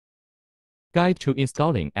Guide to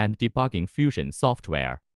installing and debugging Fusion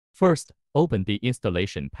software. First, open the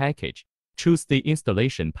installation package. Choose the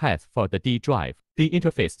installation path for the D drive. The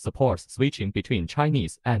interface supports switching between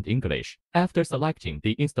Chinese and English. After selecting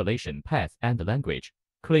the installation path and language,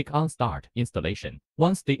 click on Start Installation.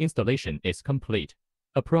 Once the installation is complete,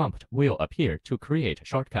 a prompt will appear to create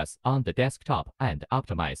shortcuts on the desktop and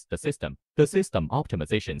optimize the system. The system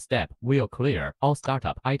optimization step will clear all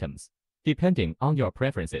startup items. Depending on your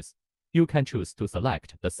preferences, you can choose to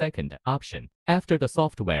select the second option. After the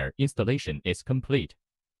software installation is complete,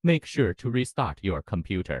 make sure to restart your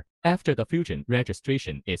computer. After the Fusion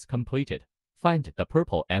registration is completed, find the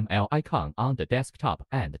purple ML icon on the desktop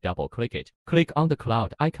and double-click it. Click on the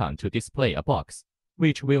cloud icon to display a box,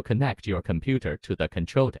 which will connect your computer to the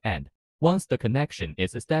controlled end. Once the connection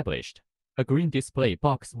is established, a green display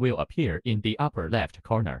box will appear in the upper left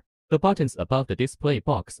corner. The buttons above the display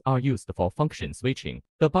box are used for function switching.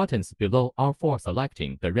 The buttons below are for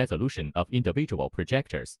selecting the resolution of individual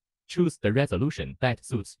projectors. Choose the resolution that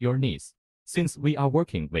suits your needs. Since we are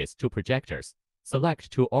working with 2 projectors,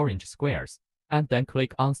 select 2 orange squares, and then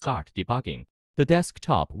click on Start Debugging. The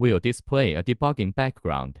desktop will display a debugging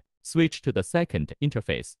background. Switch to the second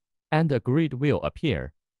interface, and a grid will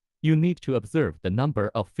appear. You need to observe the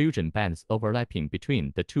number of fusion bands overlapping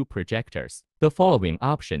between the 2 projectors. The following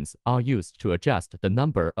options are used to adjust the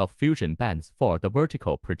number of fusion bands for the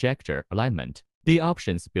vertical projector alignment. The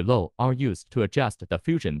options below are used to adjust the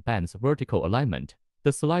fusion band's vertical alignment.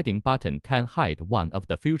 The sliding button can hide one of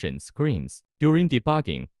the fusion screens. During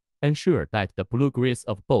debugging, ensure that the blue grids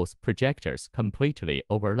of both projectors completely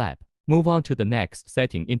overlap. Move on to the next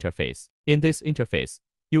setting interface. In this interface,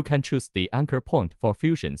 you can choose the anchor point for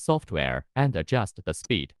Fusion software and adjust the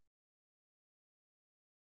speed.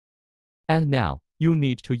 And now, you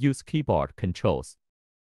need to use keyboard controls.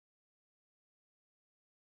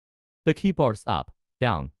 The keyboard's up,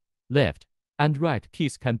 down, left, and right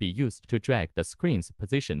keys can be used to drag the screen's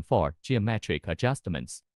position for geometric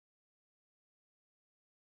adjustments.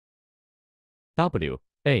 W,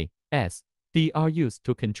 A, S, D are used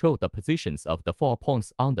to control the positions of the 4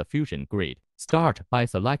 points on the Fusion grid. Start by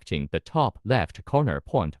selecting the top left corner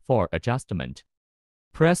point for adjustment.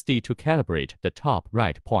 Press D to calibrate the top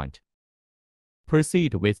right point.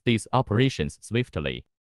 Proceed with these operations swiftly.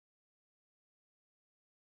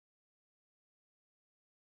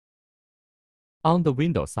 On the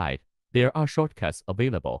Windows side, there are shortcuts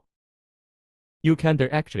available. You can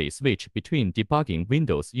directly switch between debugging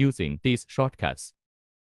windows using these shortcuts.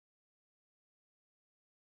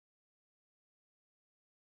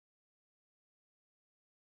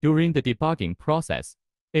 During the debugging process,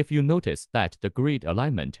 if you notice that the grid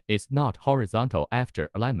alignment is not horizontal after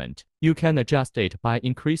alignment, you can adjust it by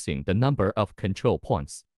increasing the number of control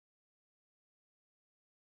points.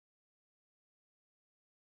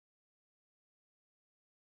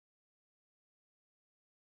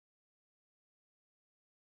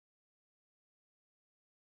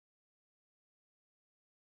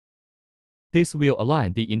 This will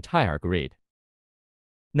align the entire grid.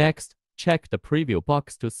 Next, check the preview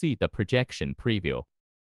box to see the projection preview.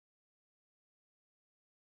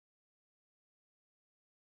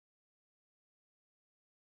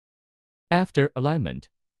 After alignment,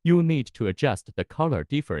 you need to adjust the color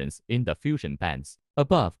difference in the fusion bands.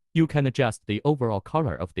 Above, you can adjust the overall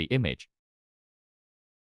color of the image.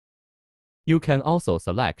 You can also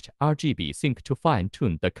select RGB sync to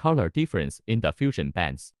fine-tune the color difference in the fusion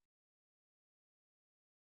bands.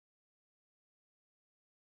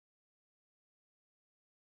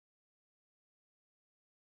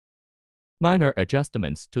 Minor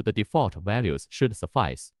adjustments to the default values should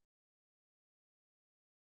suffice.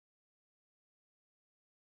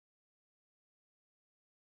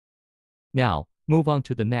 Now, move on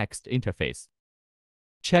to the next interface.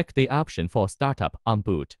 Check the option for Startup on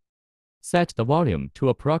boot. Set the volume to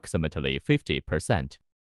approximately 50%.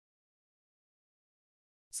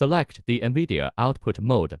 Select the NVIDIA output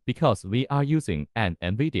mode because we are using an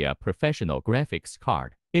NVIDIA professional graphics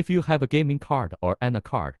card. If you have a gaming card or an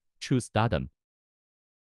card, choose DADM.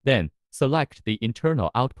 Then, select the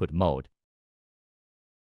internal output mode.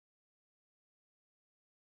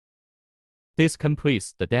 This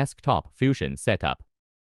completes the desktop Fusion setup.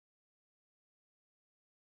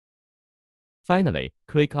 Finally,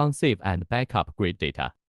 click on Save and Backup Grid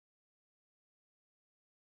Data.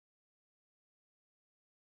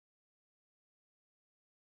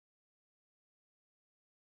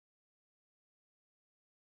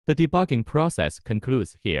 The debugging process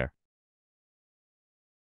concludes here.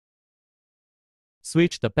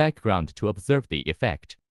 Switch the background to observe the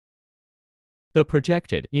effect. The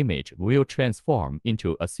projected image will transform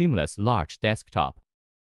into a seamless large desktop.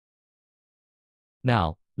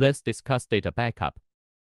 Now, let's discuss data backup.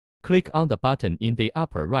 Click on the button in the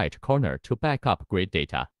upper right corner to back up grid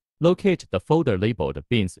data. Locate the folder labeled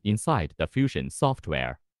bins inside the Fusion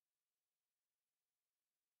software.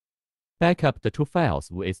 Backup the two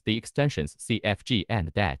files with the extensions CFG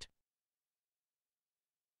and DAT.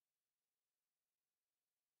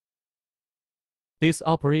 This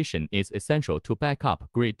operation is essential to backup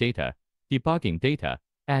grid data, debugging data,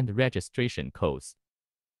 and registration codes.